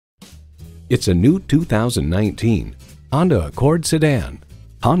It's a new 2019 Honda Accord sedan.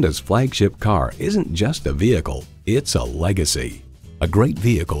 Honda's flagship car isn't just a vehicle, it's a legacy. A great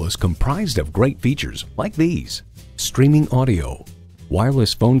vehicle is comprised of great features like these: streaming audio,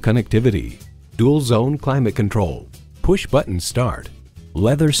 wireless phone connectivity, dual zone climate control, push button start,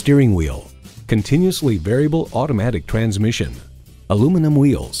 leather steering wheel, continuously variable automatic transmission, aluminum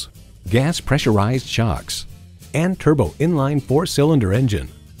wheels, gas pressurized shocks, and turbo inline 4-cylinder engine.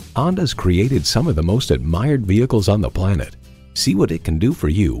 Honda's created some of the most admired vehicles on the planet. See what it can do for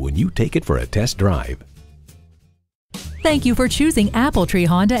you when you take it for a test drive. Thank you for choosing Appletree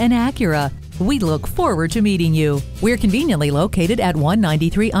Honda and Acura. We look forward to meeting you. We're conveniently located at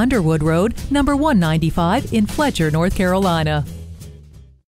 193 Underwood Road, number 195 in Fletcher, North Carolina.